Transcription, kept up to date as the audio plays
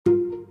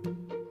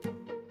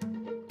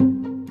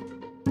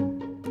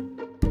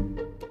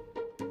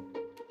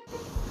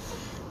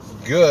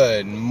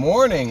Good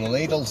morning,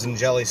 ladles and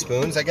jelly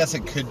spoons. I guess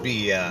it could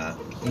be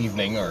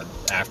evening or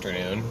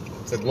afternoon.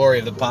 It's the glory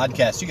of the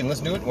podcast. You can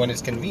listen to it when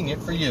it's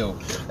convenient for you.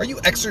 Are you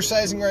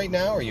exercising right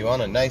now? Are you on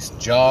a nice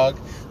jog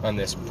on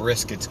this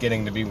brisk, it's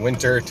getting to be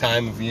winter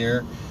time of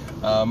year?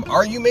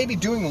 Are you maybe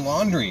doing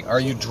laundry? Are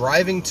you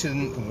driving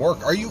to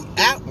work? Are you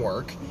at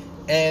work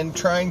and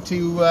trying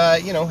to,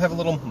 have a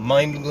little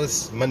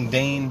mindless,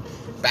 mundane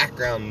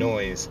background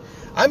noise?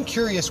 I'm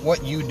curious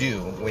what you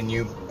do when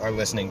you are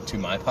listening to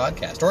my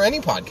podcast, or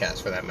any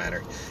podcast for that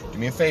matter. Do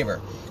me a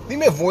favor. Leave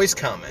me a voice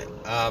comment.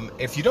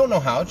 If you don't know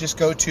how, just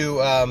go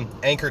to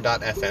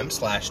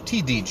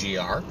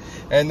anchor.fm/TDGR,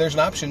 and there's an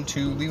option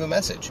to leave a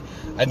message.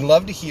 I'd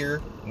love to hear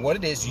what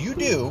it is you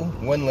do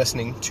when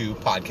listening to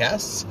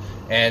podcasts,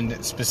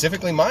 and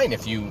specifically mine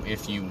if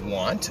you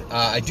want.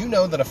 I do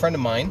know that a friend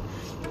of mine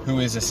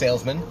who is a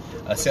salesman,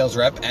 a sales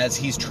rep, as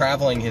he's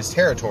traveling his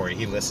territory,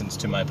 he listens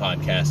to my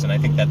podcast, and I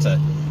think that's a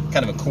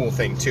kind of a cool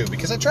thing too,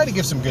 because I try to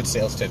give some good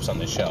sales tips on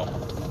this show.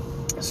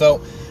 So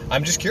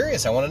I'm just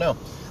curious. I want to know.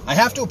 I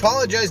have to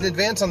apologize in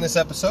advance on this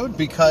episode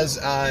because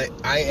I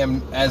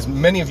am, as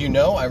many of you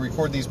know, I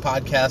record these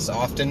podcasts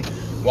often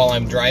while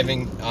I'm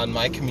driving on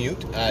my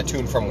commute to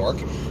and from work.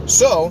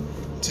 So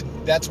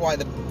that's why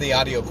the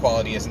audio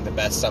quality isn't the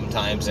best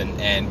sometimes,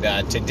 and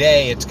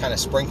today it's kind of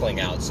sprinkling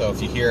out. So if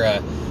you hear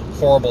a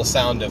horrible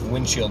sound of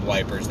windshield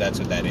wipers, that's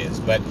what that is.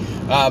 But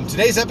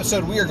today's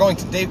episode, we are going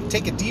to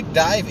take a deep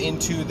dive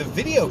into the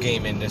video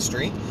game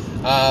industry,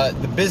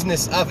 the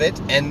business of it,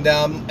 and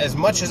as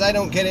much as I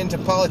don't get into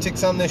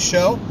politics on this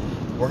show,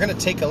 we're going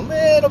to take a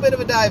little bit of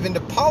a dive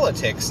into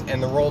politics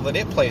and the role that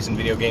it plays in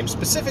video games,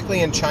 specifically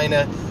in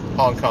China,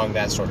 Hong Kong,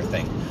 that sort of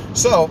thing.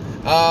 So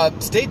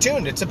stay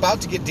tuned. It's about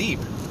to get deep.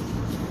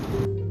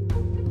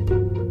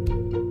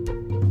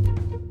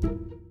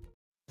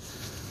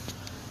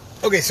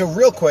 Okay, so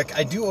real quick,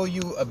 I do owe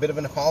you a bit of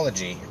an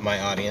apology, my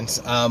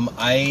audience.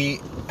 I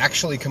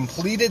actually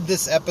completed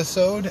this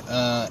episode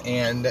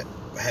and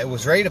I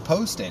was ready to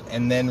post it,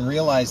 and then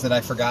realized that I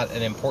forgot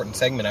an important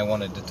segment I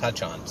wanted to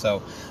touch on.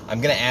 So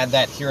I'm going to add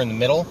that here in the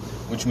middle,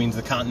 which means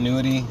the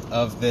continuity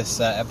of this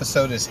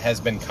episode has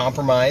been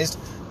compromised.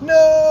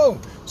 No!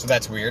 So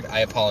that's weird.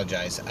 I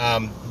apologize.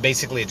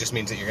 Basically, it just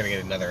means that you're going to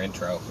get another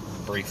intro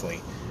briefly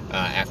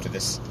after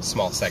this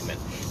small segment.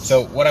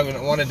 So what I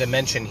wanted to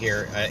mention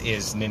here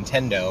is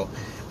Nintendo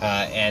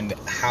and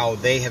how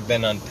they have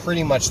been on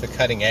pretty much the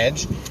cutting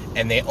edge,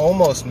 and they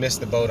almost missed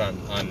the boat on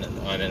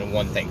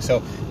one thing.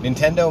 So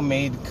Nintendo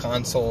made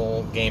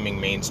console gaming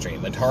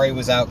mainstream. Atari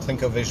was out,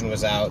 ColecoVision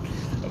was out,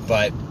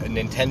 but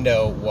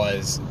Nintendo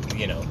was,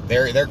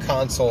 their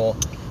console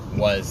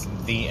was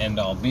the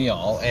end-all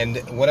be-all, and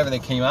whatever they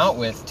came out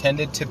with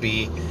tended to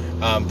be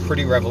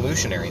pretty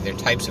revolutionary. Their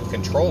types of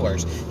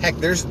controllers. Heck,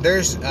 there's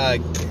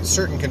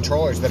certain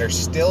controllers that are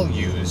still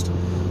used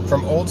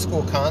from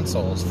old-school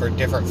consoles for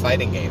different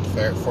fighting games,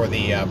 for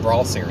the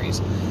Brawl series,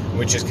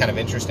 which is kind of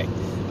interesting.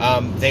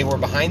 They were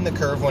behind the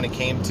curve when it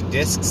came to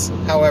discs,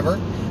 however.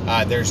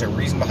 There's a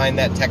reason behind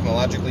that,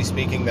 technologically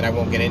speaking, that I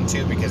won't get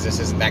into because this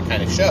isn't that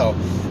kind of show.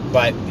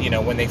 But,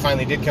 when they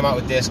finally did come out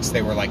with discs,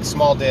 they were like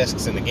small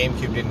discs, and the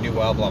GameCube didn't do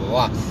well, blah,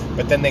 blah, blah.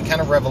 But then they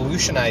kind of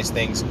revolutionized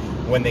things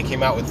when they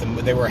came out with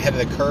they were ahead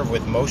of the curve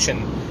with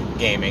motion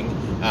gaming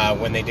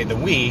when they did the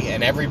Wii,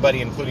 and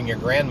everybody, including your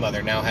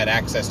grandmother, now had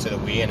access to the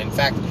Wii. And in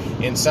fact,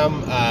 in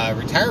some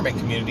retirement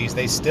communities,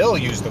 they still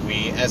use the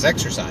Wii as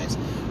exercise.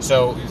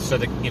 So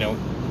that,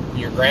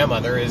 your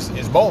grandmother is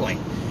bowling.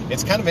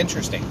 It's kind of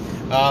interesting.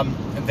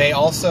 They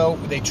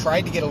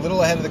tried to get a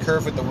little ahead of the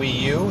curve with the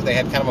Wii U. They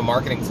had kind of a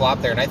marketing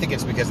flop there, and I think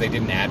it's because they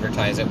didn't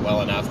advertise it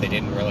well enough. They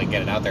didn't really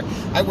get it out there.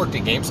 I worked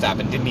at GameStop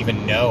and didn't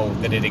even know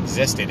that it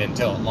existed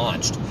until it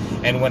launched.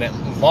 And when it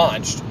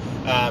launched,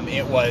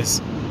 it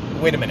was,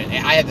 wait a minute,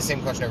 I had the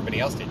same question everybody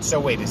else did. So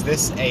wait, is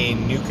this a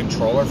new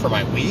controller for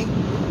my Wii?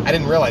 I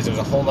didn't realize it was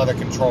a whole other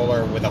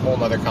controller with a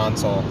whole other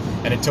console,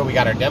 and until we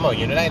got our demo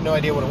unit, I had no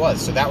idea what it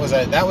was. So that was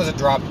a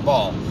dropped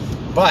ball.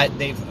 But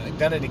they've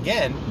done it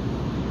again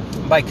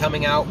by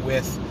coming out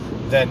with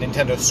the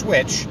Nintendo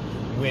Switch,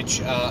 which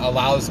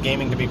allows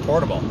gaming to be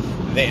portable.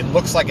 It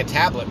looks like a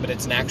tablet, but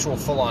it's an actual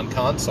full-on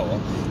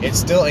console.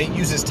 It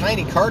uses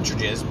tiny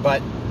cartridges,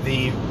 but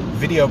the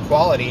video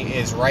quality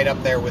is right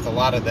up there with a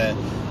lot of the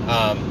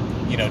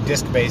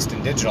disc-based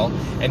and digital,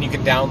 and you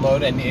can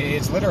download, and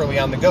it's literally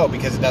on the go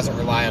because it doesn't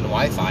rely on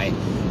Wi-Fi.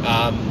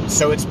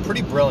 So it's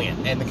pretty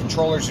brilliant, and the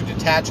controllers are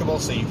detachable,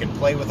 so you can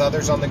play with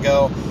others on the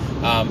go.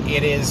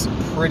 It is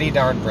pretty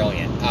darn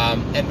brilliant.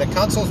 And the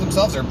consoles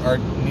themselves are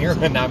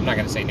nearly, I'm not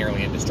going to say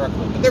nearly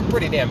indestructible, but they're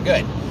pretty damn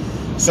good.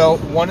 So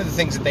one of the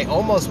things that they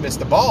almost missed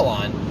the ball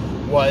on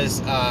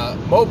was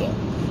mobile.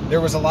 There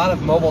was a lot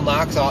of mobile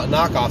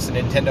knockoffs in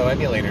Nintendo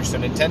emulators, so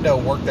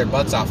Nintendo worked their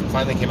butts off and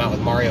finally came out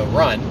with Mario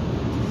Run,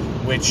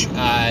 which,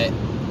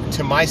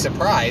 to my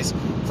surprise,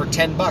 for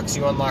 $10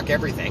 you unlock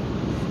everything,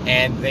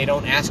 and they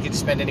don't ask you to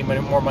spend any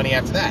more money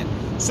after that.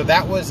 So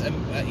that was,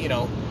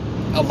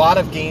 a lot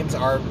of games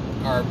are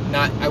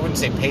not, I wouldn't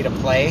say pay to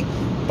play,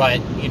 but,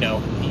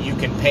 you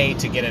can pay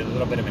to get a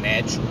little bit of an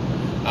edge.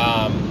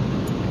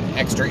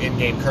 extra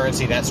in-game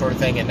currency, that sort of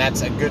thing, and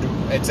that's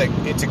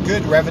it's a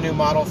good revenue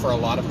model for a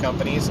lot of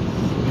companies.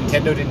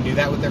 Nintendo didn't do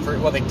that with their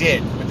first, well, they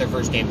did with their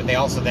first game, but they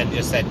also then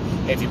just said,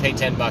 hey, if you pay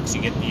 $10,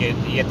 you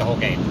get the whole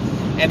game.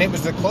 And it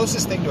was the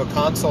closest thing to a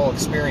console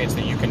experience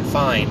that you can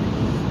find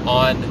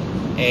on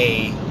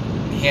a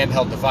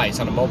handheld device,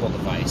 on a mobile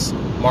device.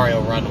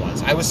 Mario Run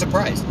was. I was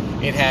surprised.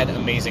 It had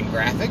amazing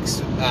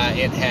graphics.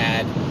 It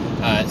had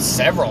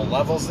several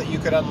levels that you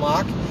could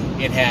unlock.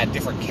 It had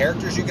different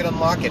characters you could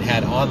unlock. It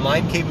had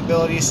online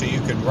capabilities so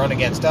you could run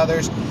against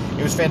others.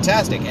 It was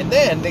fantastic. And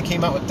then they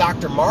came out with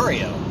Dr.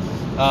 Mario.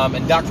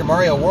 And Dr.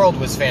 Mario World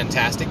was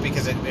fantastic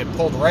because it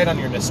pulled right on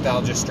your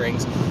nostalgia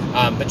strings,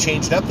 but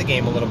changed up the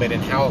game a little bit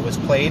in how it was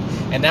played.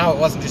 And now it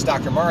wasn't just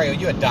Dr. Mario.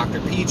 You had Dr.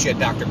 Peach, you had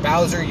Dr.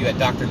 Bowser, you had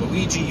Dr.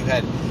 Luigi,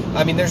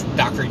 there's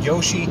Dr.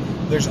 Yoshi.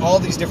 There's all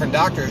these different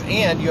doctors,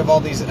 and you have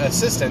all these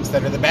assistants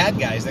that are the bad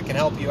guys that can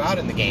help you out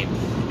in the game.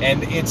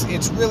 And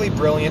it's really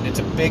brilliant. It's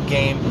a big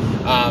game,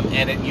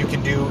 and you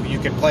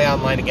can play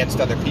online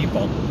against other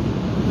people.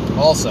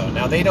 Also,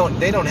 now they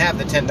don't have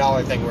the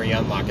 $10 thing where you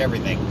unlock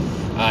everything.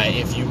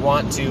 If you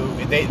want to,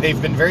 they've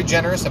been very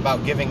generous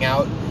about giving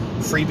out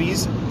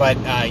freebies, but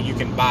you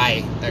can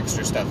buy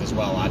extra stuff as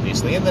well,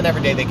 obviously. And then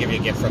every day they give you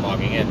a gift for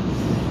logging in.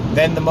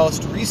 Then the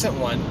most recent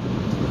one,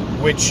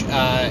 which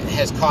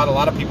has caught a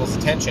lot of people's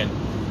attention,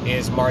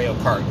 is Mario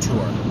Kart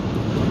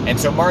Tour. And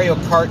so Mario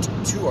Kart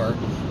Tour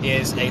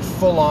is a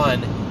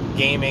full-on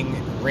gaming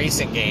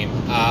racing game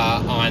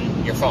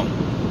on your phone.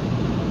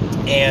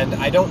 And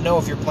I don't know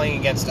if you're playing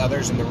against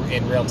others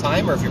in real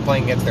time or if you're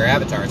playing against their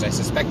avatars. I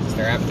suspect it's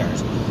their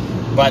avatars.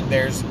 But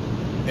there's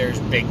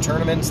big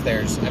tournaments.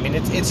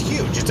 It's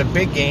huge. It's a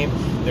big game.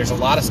 There's a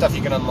lot of stuff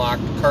you can unlock,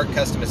 kart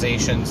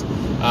customizations,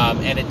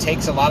 and it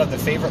takes a lot of the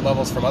favorite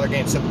levels from other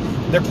games. So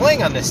they're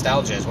playing on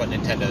nostalgia is what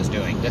Nintendo's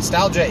doing.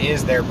 Nostalgia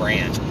is their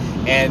brand.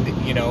 And,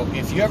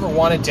 if you ever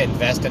wanted to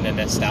invest in a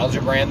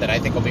nostalgia brand that I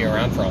think will be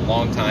around for a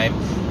long time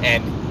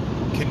and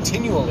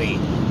continually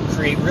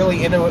create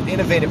really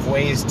innovative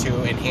ways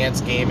to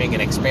enhance gaming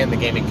and expand the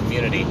gaming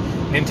community,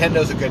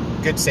 Nintendo's a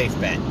good safe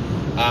bet.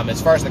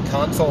 As far as the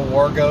console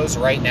war goes,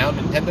 right now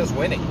Nintendo's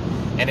winning,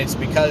 and it's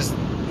because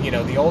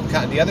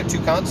the other two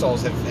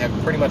consoles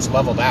have pretty much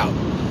leveled out.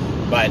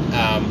 But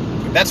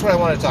that's what I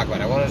wanted to talk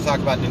about. I wanted to talk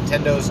about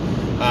Nintendo's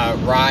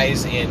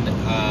rise in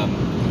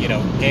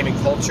gaming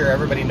culture.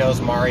 Everybody knows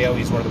Mario.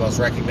 He's one of the most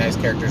recognized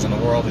characters in the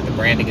world, and the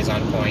branding is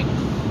on point.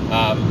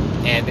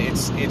 And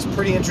it's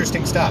pretty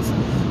interesting stuff.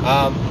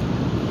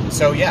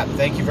 So yeah,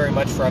 thank you very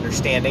much for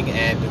understanding,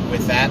 and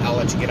with that, I'll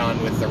let you get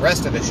on with the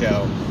rest of the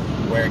show,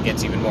 where it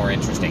gets even more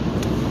interesting.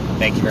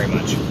 Thank you very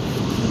much.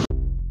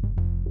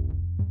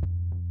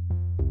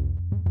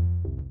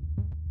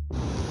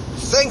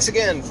 Thanks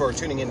again for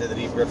tuning into The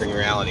Deep Gripping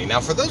Reality. Now,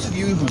 for those of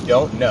you who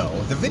don't know,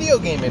 the video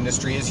game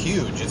industry is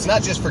huge. It's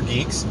not just for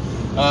geeks.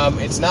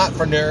 It's not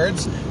for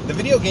nerds. The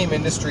video game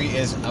industry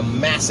is a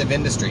massive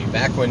industry.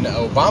 Back when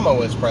Obama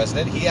was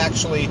president, he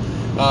actually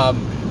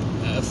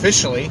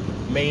officially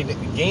made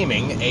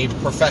gaming a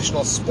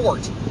professional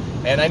sport.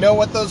 And I know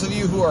what those of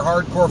you who are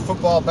hardcore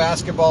football,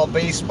 basketball,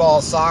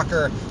 baseball,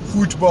 soccer,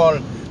 football,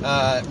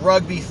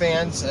 rugby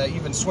fans,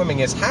 even swimming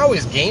is, how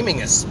is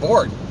gaming a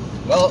sport?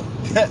 Well,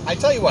 I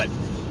tell you what,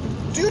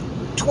 do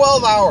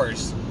 12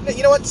 hours.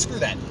 You know what? Screw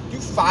that. Do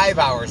 5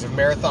 hours of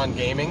marathon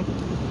gaming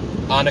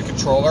on a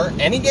controller,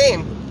 any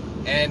game,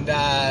 and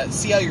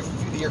see how your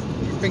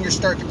fingers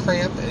start to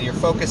cramp, and your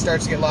focus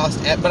starts to get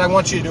lost. But I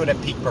want you to do it at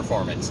peak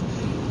performance.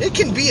 It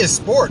can be a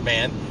sport,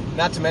 man.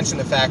 Not to mention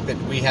the fact that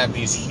we have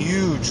these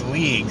huge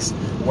leagues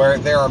where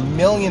there are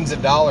millions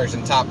of dollars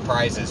in top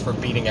prizes for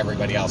beating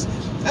everybody else.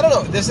 I don't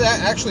know.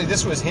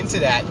 This was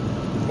hinted at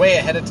way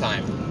ahead of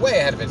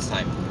its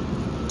time,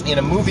 in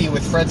a movie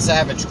with Fred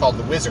Savage called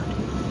The Wizard.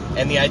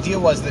 And the idea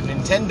was that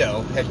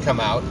Nintendo had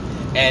come out,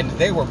 and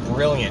they were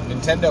brilliant.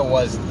 Nintendo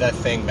was the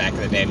thing back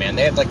in the day, man.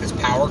 They had like this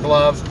power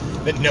glove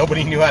that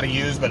nobody knew how to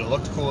use, but it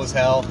looked cool as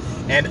hell.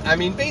 And, I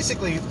mean,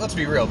 basically, let's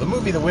be real, the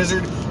movie The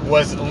Wizard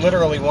was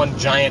literally one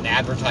giant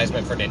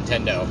advertisement for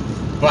Nintendo.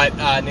 But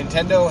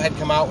Nintendo had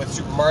come out with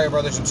Super Mario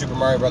Brothers and Super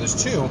Mario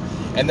Brothers 2,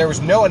 and there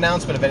was no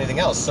announcement of anything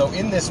else. So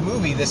in this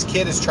movie, this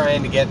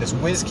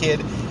whiz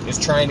kid is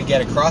trying to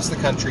get across the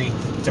country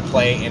to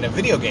play in a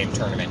video game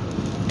tournament.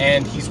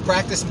 And he's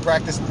practiced,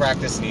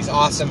 and he's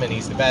awesome, and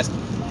he's the best.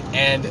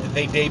 And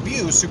they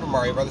debut Super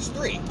Mario Brothers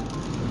 3.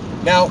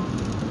 Now,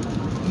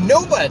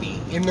 nobody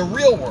in the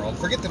real world,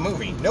 forget the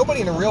movie,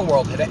 nobody in the real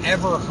world had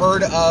ever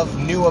heard of,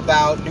 knew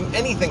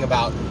anything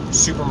about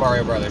Super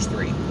Mario Brothers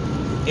 3.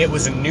 It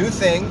was a new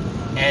thing,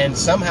 and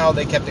somehow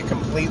they kept it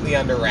completely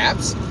under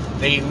wraps.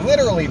 They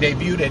literally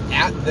debuted it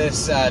at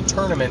this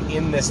tournament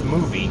in this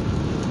movie,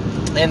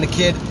 and the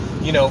kid,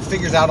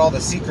 figures out all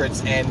the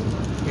secrets and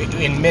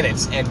in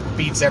minutes and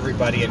beats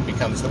everybody and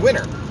becomes the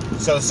winner.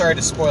 So sorry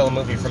to spoil a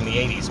movie from the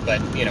 80s,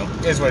 but,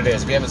 it is what it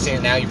is. If you haven't seen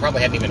it now, you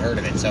probably hadn't even heard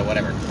of it, so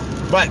whatever.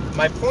 But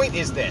my point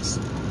is this.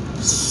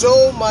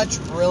 So much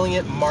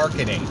brilliant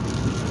marketing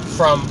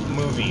from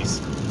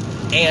movies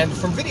and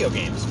from video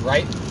games,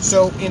 right?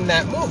 So in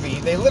that movie,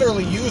 they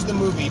literally used the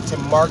movie to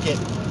market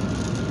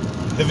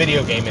the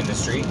video game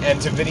industry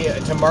and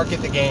to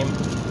market the game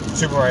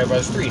Super Mario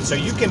Bros. 3. So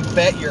you can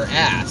bet your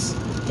ass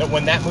that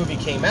when that movie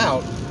came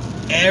out,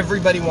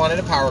 everybody wanted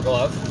a Power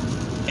Glove,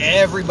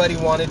 everybody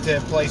wanted to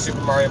play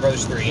Super Mario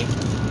Bros. 3,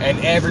 and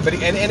everybody,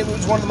 and it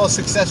was one of the most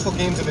successful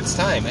games of its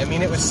time. I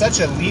mean, it was such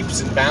a leaps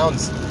and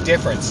bounds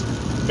difference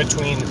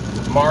between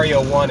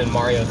Mario 1 and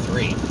Mario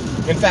 3.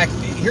 In fact,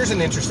 here's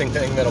an interesting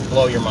thing that'll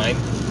blow your mind.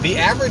 The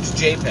average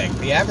JPEG,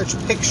 the average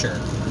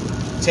picture,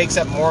 takes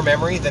up more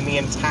memory than the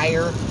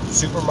entire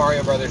Super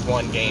Mario Bros.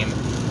 1 game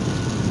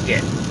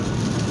did.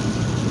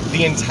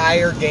 The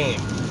entire game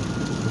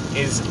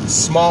is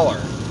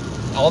smaller.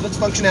 All of its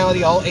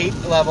functionality, all 8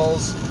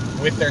 levels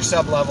with their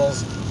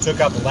sub-levels, took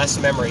up less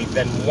memory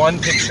than one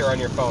picture on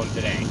your phone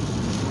today.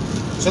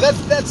 So that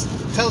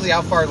tells you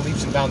how far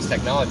leaps and bounds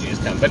technology has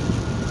come. But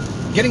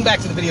getting back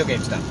to the video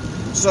game stuff.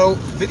 So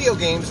video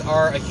games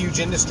are a huge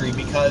industry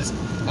because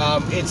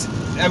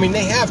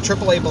they have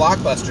AAA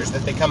blockbusters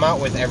that they come out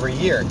with every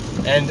year.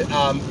 And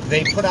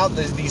they put out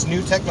these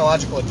new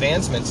technological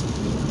advancements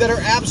that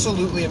are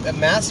absolutely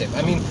massive.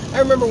 I mean, I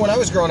remember when I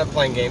was growing up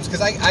playing games,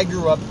 because I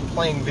grew up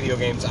playing video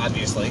games,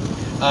 obviously.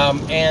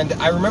 And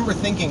I remember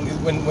thinking,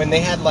 when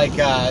they had,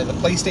 the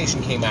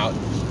PlayStation came out,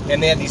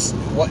 and they had these,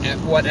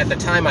 what at the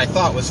time I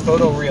thought was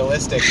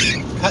photorealistic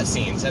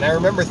cutscenes. And I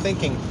remember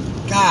thinking,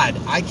 God,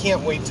 I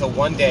can't wait till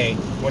one day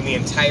when the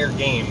entire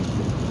game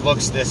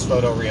looks this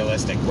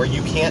photorealistic, where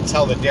you can't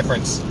tell the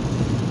difference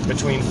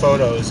between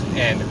photos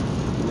and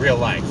real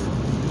life.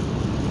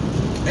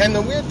 And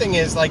the weird thing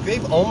is,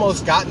 they've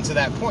almost gotten to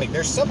that point.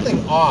 There's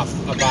something off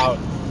about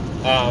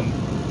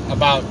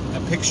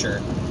a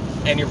picture,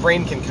 and your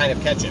brain can kind of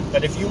catch it.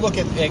 But if you look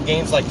at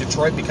games like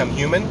Detroit Become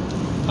Human,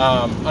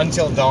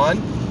 Until Dawn,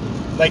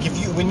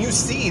 when you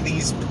see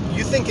these,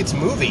 you think it's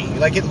movie.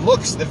 It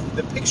looks,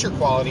 the picture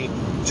quality,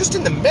 just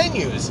in the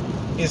menus,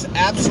 is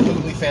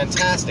absolutely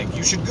fantastic.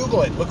 You should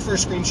Google it. Look for a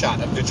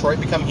screenshot of Detroit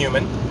Become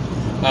Human,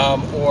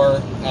 or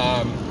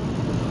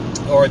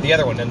the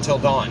other one, Until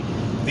Dawn.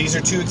 These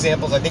are two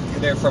examples. I think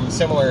they're from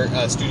similar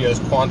studios,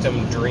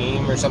 Quantum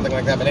Dream or something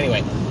like that. But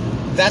anyway,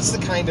 that's the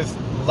kind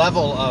of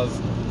level of,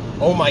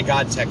 oh my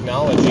God,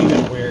 technology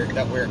that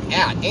we're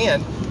at.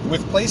 And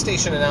with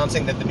PlayStation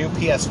announcing that the new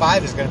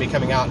PS5 is going to be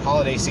coming out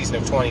holiday season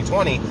of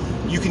 2020,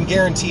 you can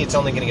guarantee it's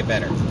only going to get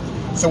better.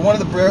 So one of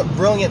the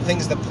brilliant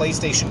things that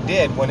PlayStation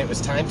did when it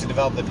was time to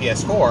develop the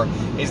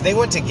PS4 is they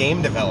went to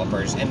game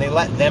developers and they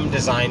let them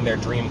design their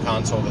dream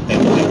console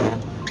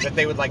that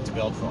they would like to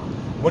build for them.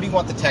 What do you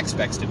want the tech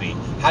specs to be?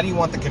 How do you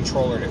want the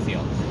controller to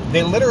feel?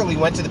 They literally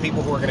went to the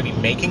people who are going to be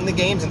making the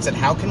games and said,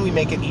 how can we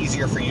make it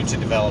easier for you to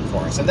develop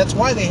for us? And that's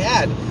why they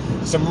had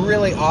some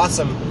really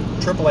awesome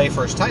AAA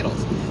first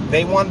titles.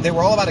 They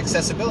were all about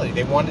accessibility.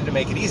 They wanted to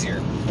make it easier.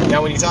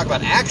 Now, when you talk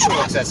about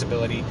actual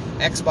accessibility,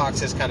 Xbox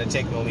has kind of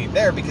taken the lead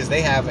there because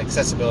they have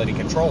accessibility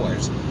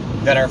controllers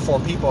that are for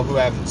people who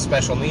have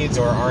special needs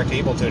or aren't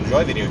able to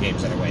enjoy video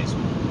games other ways.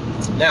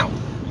 Now,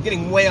 I'm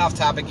getting way off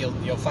topic.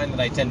 You'll find that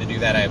I tend to do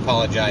that. I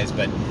apologize,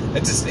 but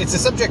it's a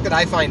subject that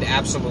I find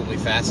absolutely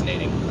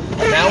fascinating.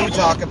 Now we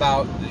talk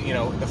about,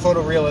 the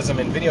photorealism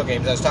in video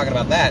games. I was talking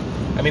about that.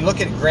 I mean,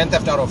 look at Grand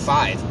Theft Auto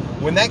 5.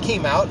 When that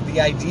came out, the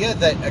idea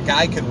that a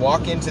guy could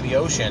walk into the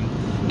ocean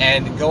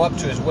and go up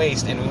to his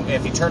waist, and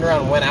if he turned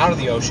around and went out of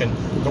the ocean,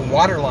 the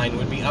water line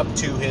would be up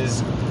to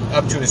his,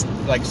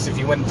 if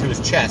he went to his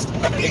chest,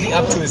 it'd be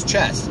up to his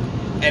chest.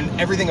 And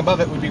everything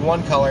above it would be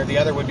one color, the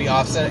other would be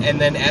offset,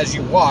 and then as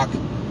you walk,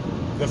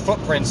 the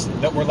footprints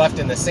that were left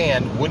in the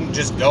sand wouldn't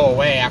just go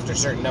away after a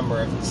certain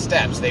number of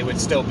steps. They would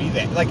still be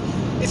there.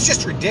 It's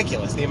just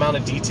ridiculous, the amount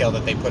of detail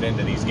that they put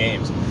into these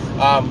games.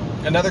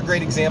 Another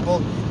great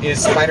example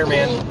is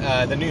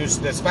Spider-Man,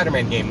 the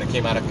Spider-Man game that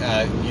came out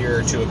a year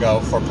or two ago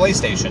for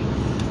PlayStation.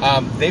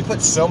 They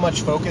put so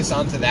much focus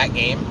onto that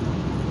game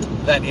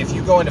that if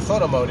you go into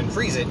photo mode and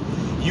freeze it,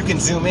 you can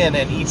zoom in,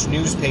 and each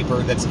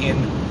newspaper that's in,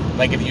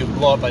 if you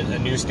blow up a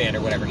newsstand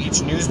or whatever,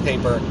 each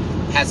newspaper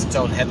has its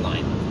own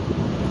headline.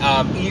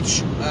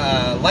 Each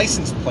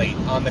license plate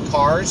on the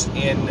cars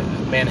in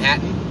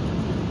Manhattan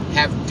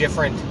have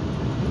different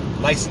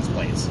license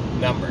plates,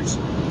 numbers.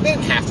 They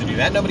didn't have to do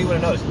that. Nobody would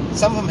have noticed.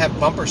 Some of them have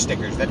bumper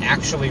stickers that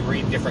actually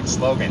read different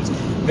slogans.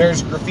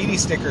 There's graffiti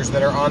stickers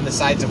that are on the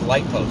sides of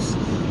light posts.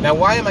 Now,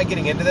 why am I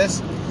getting into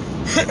this?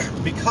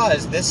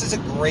 Because this is a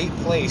great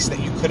place that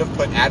you could have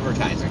put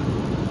advertising.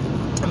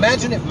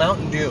 Imagine if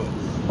Mountain Dew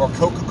or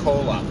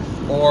Coca-Cola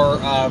or,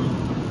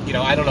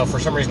 I don't know, for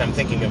some reason I'm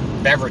thinking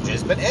of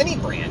beverages, but any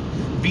brand,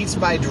 Beats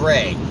by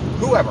Dre,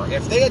 whoever,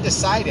 if they had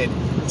decided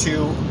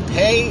to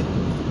pay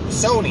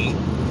Sony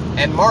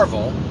and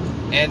Marvel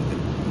and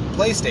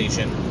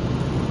PlayStation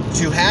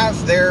to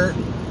have their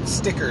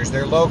stickers,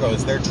 their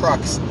logos, their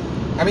trucks,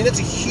 I mean, that's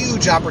a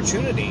huge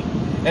opportunity.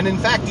 And in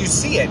fact, you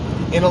see it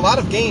in a lot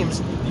of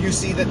games. You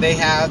see that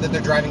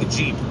they're driving a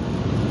Jeep,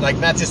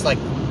 not just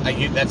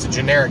that's a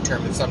generic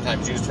term that's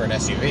sometimes used for an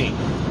SUV,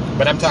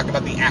 but I'm talking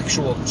about the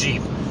actual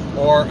Jeep.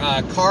 Or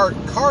car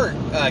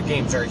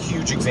games are a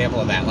huge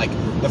example of that, like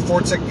the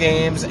Forza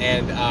games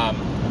and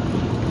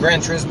Gran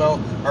Turismo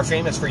are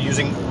famous for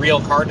using real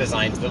car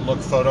designs that look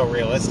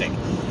photorealistic.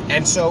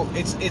 And so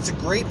it's a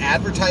great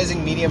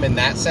advertising medium in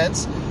that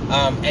sense,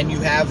 and you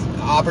have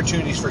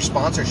opportunities for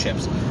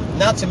sponsorships.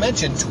 Not to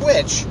mention,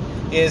 Twitch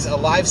is a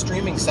live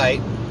streaming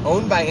site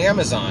owned by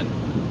Amazon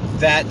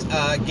that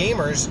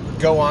gamers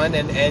go on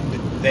and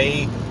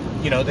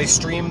they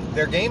stream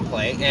their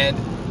gameplay, and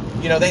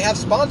they have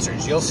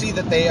sponsors. You'll see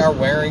that they are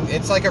wearing,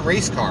 it's like a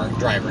race car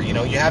driver, you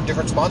have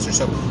different sponsors.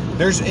 So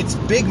it's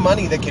big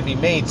money that can be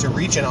made to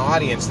reach an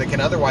audience that can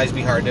otherwise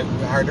be hard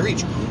to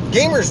reach.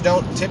 Gamers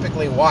don't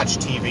typically watch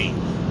TV.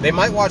 They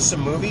might watch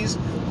some movies.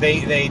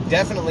 They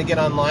definitely get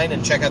online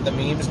and check out the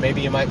memes.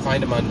 Maybe you might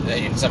find them on,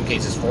 in some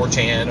cases,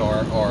 4chan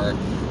or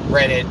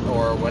Reddit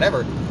or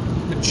whatever.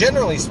 But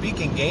generally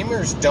speaking,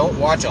 gamers don't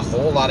watch a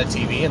whole lot of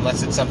TV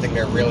unless it's something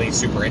they're really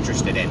super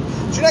interested in.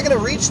 So you're not going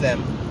to reach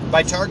them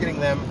by targeting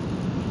them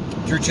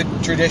through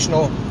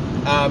traditional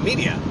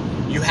media.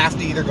 You have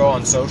to either go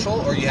on social,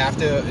 or you have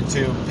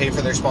to pay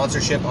for their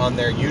sponsorship on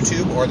their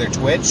YouTube or their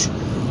Twitch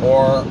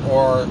or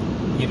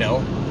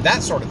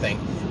that sort of thing.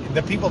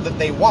 The people that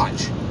they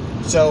watch.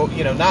 So,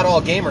 not all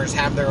gamers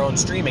have their own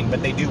streaming,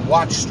 but they do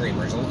watch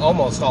streamers.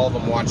 Almost all of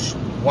them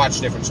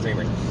watch different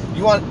streamers.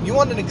 You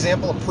want an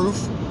example of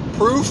proof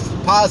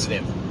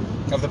positive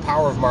of the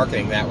power of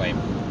marketing that way.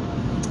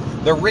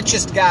 The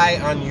richest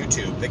guy on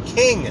YouTube, the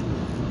king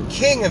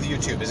of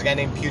YouTube, is a guy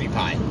named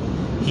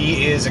PewDiePie.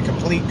 He is a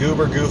complete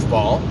goober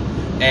goofball,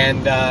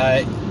 and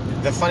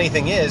the funny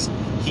thing is,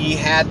 he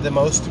had the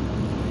most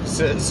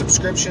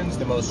subscriptions,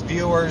 the most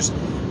viewers.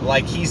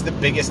 Like, he's the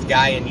biggest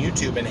guy in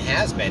YouTube and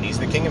has been. He's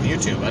the king of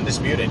YouTube,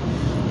 undisputed.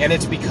 And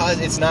it's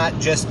because it's not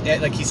just,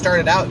 like, he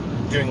started out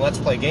doing Let's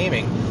Play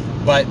gaming,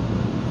 but,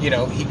 he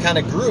kind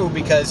of grew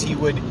because he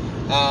would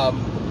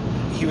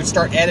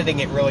start editing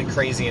it really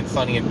crazy and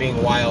funny and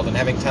being wild and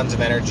having tons of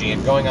energy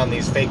and going on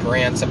these fake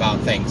rants about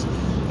things.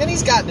 And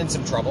he's gotten in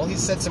some trouble.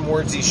 He's said some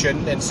words he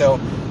shouldn't, and so,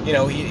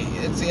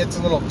 it's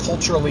a little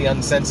culturally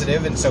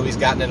insensitive, and so he's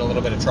gotten in a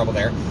little bit of trouble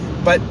there.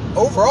 But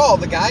overall,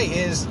 the guy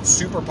is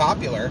super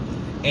popular,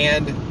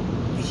 and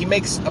he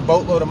makes a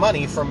boatload of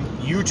money from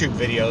YouTube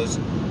videos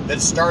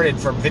that started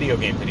from video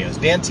game videos.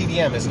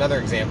 DanTDM is another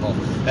example.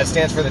 That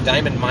stands for the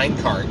Diamond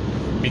Minecart,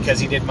 because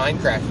he did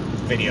Minecraft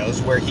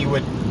videos where he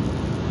would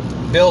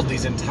build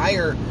these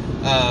entire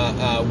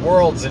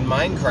worlds in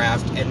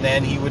Minecraft, and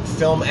then he would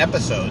film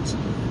episodes,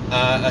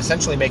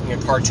 essentially making a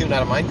cartoon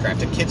out of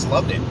Minecraft, and kids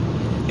loved it.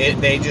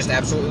 They just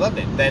absolutely loved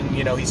it. Then,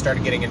 he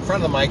started getting in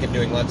front of the mic and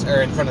doing in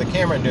front of the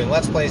camera and doing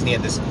Let's Plays, and he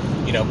had this,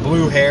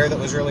 blue hair that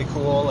was really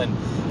cool, and,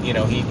 he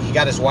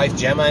got his wife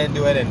Gemma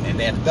into it, and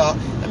they had a dog.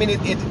 I mean,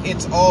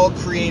 it's all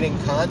creating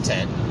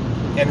content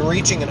and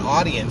reaching an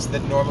audience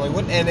that normally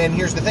wouldn't. And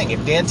here's the thing, if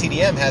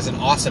DanTDM has an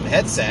awesome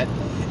headset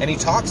and he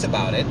talks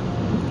about it,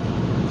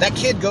 that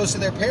kid goes to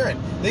their parent.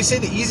 They say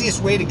the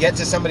easiest way to get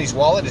to somebody's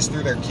wallet is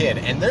through their kid,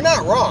 and they're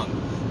not wrong.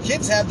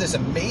 Kids have this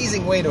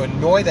amazing way to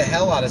annoy the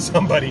hell out of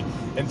somebody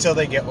until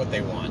they get what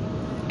they want,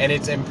 and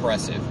it's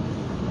impressive.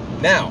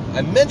 Now,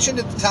 I mentioned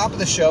at the top of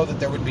the show that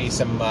there would be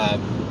some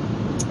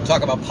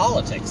talk about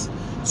politics.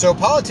 So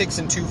politics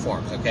in two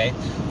forms, okay?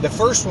 The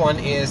first one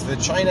is the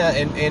China.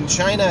 In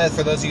China,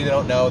 for those of you that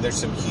don't know, there's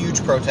some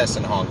huge protests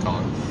in Hong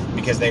Kong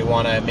because they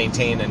want to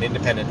maintain an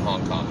independent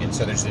Hong Kong, and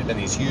so there's been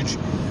these huge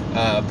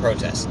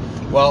protests.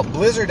 Well,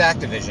 Blizzard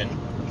Activision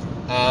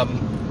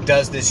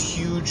does this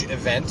huge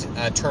event,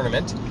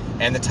 tournament,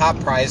 and the top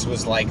prize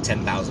was like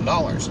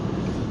 $10,000.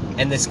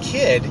 And this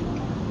kid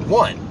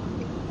won.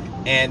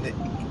 And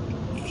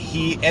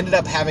he ended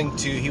up having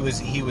to, he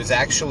was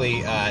actually,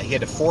 he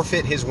had to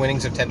forfeit his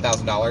winnings of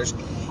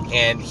 $10,000,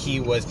 and he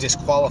was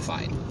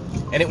disqualified.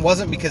 And it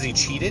wasn't because he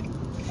cheated.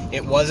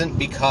 It wasn't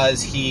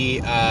because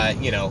he,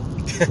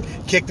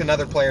 kicked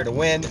another player to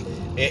win.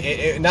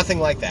 Nothing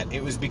like that.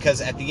 It was because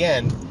at the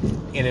end,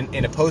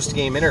 in a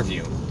post-game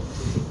interview,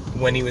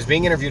 when he was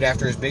being interviewed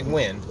after his big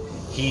win,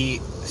 he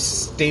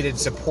stated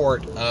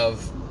support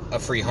of a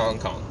free Hong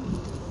Kong,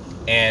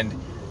 and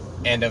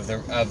of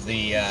the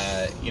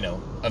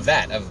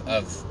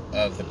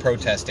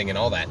protesting and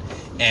all that.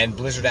 And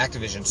Blizzard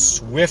Activision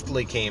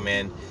swiftly came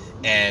in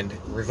and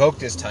revoked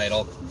his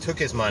title, took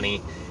his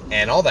money,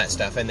 and all that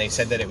stuff. And they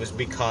said that it was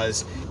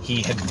because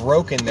he had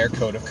broken their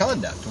code of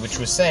conduct, which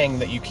was saying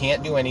that you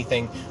can't do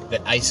anything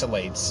that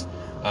isolates,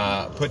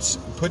 puts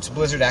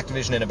Blizzard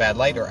Activision in a bad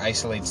light or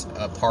isolates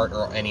a part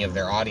or any of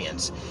their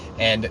audience.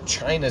 And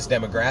China's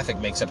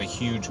demographic makes up a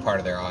huge part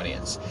of their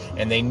audience.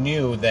 And they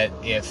knew that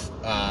if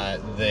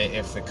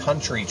the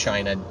country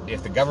China,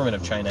 if the government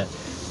of China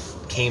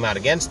came out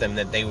against them,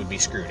 that they would be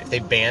screwed. If they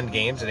banned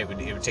games, and it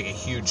would take a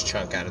huge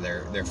chunk out of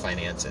their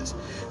finances.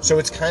 So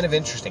it's kind of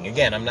interesting.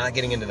 Again, I'm not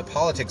getting into the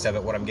politics of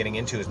it. What I'm getting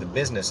into is the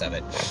business of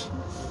it.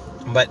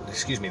 But,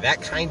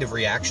 that kind of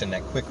reaction,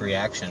 that quick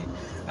reaction,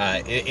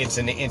 it's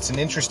an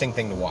interesting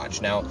thing to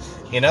watch. Now,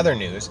 in other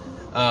news,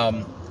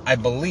 I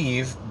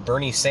believe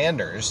Bernie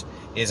Sanders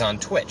is on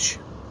Twitch.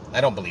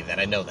 I don't believe that.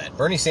 I know that.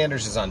 Bernie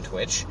Sanders is on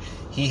Twitch.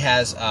 He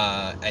has,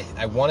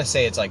 I want to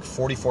say it's like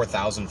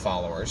 44,000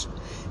 followers.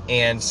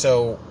 And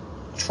so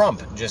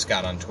Trump just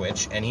got on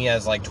Twitch, and he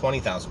has like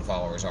 20,000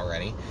 followers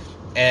already.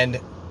 And,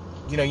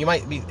 you know,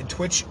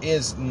 Twitch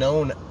is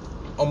known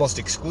almost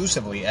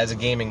exclusively as a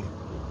gaming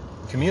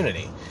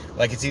community.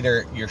 Like, it's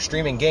either you're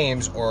streaming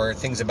games or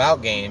things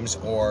about games,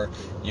 or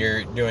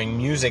you're doing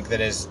music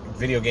that is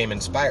video game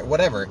inspired,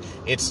 whatever.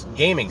 It's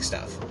gaming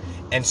stuff.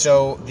 And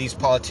so these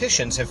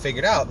politicians have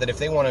figured out that if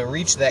they want to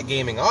reach that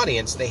gaming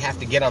audience, they have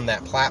to get on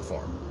that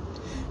platform.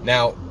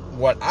 Now,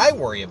 what I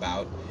worry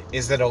about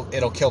is that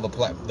it'll kill the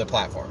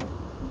platform.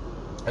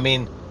 I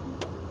mean,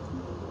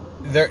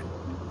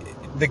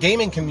 the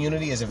gaming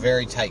community is a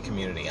very tight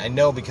community. I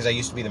know, because I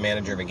used to be the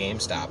manager of a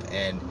GameStop,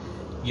 and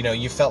you know,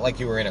 you felt like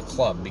you were in a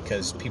club,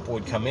 because people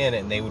would come in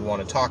and they would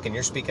want to talk, and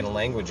you're speaking a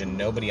language and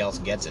nobody else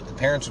gets it. The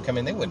parents would come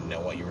in, they wouldn't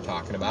know what you were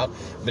talking about,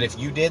 but if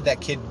you did, the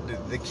kid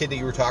that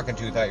you were talking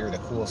to thought you were the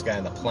coolest guy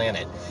on the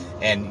planet,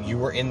 and you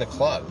were in the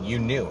club, you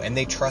knew, and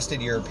they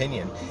trusted your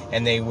opinion,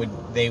 and they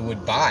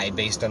would buy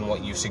based on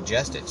what you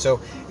suggested.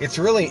 So it's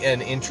really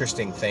an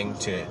interesting thing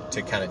to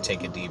kind of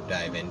take a deep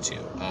dive into,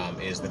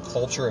 is the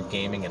culture of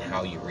gaming and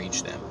how you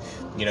reach them.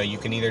 You know, you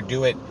can either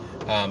do it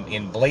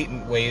in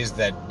blatant ways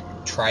that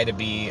try to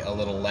be a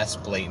little less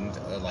blatant,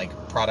 like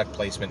product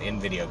placement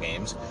in video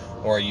games,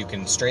 or you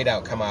can straight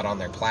out come out on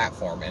their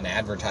platform and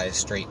advertise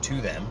straight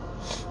to them.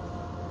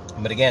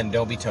 But again,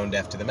 don't be tone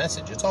deaf to the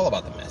message. It's all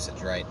about the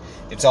message, right?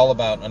 It's all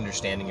about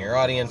understanding your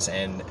audience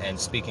and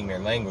speaking their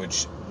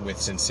language with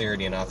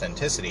sincerity and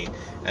authenticity,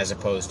 as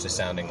opposed to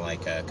sounding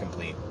like a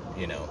complete,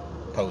 you know,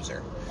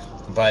 poser.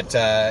 But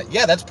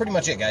yeah, that's pretty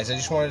much it, guys. I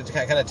just wanted to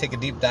kind of take a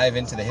deep dive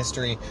into the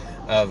history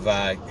of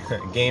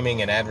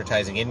gaming and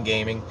advertising in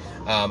gaming.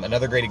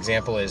 Another great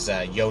example is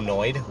Yo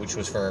Noid, which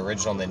was for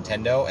original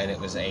Nintendo, and it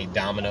was a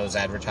Domino's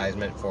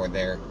advertisement for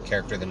their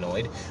character, the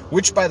Noid.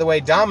 Which, by the way,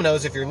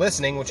 Domino's, if you're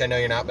listening, which I know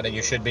you're not, but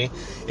you should be,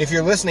 if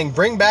you're listening,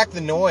 bring back the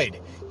Noid.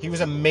 He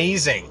was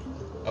amazing.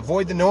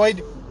 Avoid the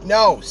Noid?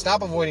 No,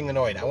 stop avoiding the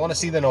Noid. I want to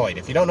see the Noid.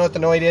 If you don't know what the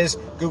Noid is,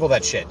 Google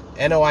that shit.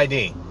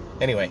 N-O-I-D.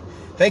 Anyway,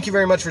 thank you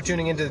very much for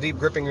tuning into the Deep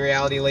Gripping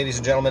Reality, ladies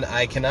and gentlemen.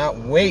 I cannot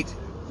wait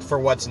for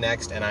what's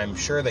next, and I'm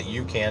sure that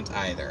you can't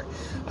either.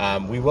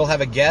 We will have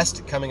a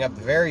guest coming up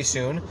very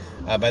soon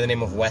by the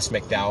name of Wes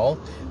McDowell.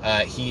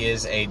 He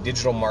is a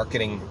digital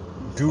marketing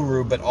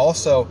guru, but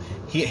also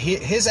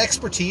his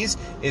expertise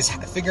is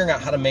figuring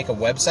out how to make a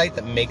website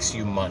that makes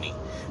you money.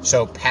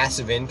 So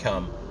passive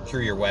income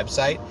through your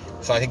website.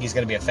 So I think he's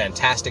going to be a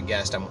fantastic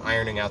guest. I'm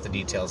ironing out the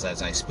details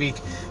as I speak,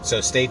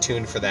 so stay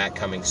tuned for that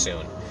coming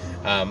soon.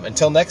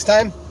 Until next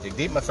time, dig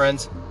deep, my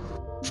friends.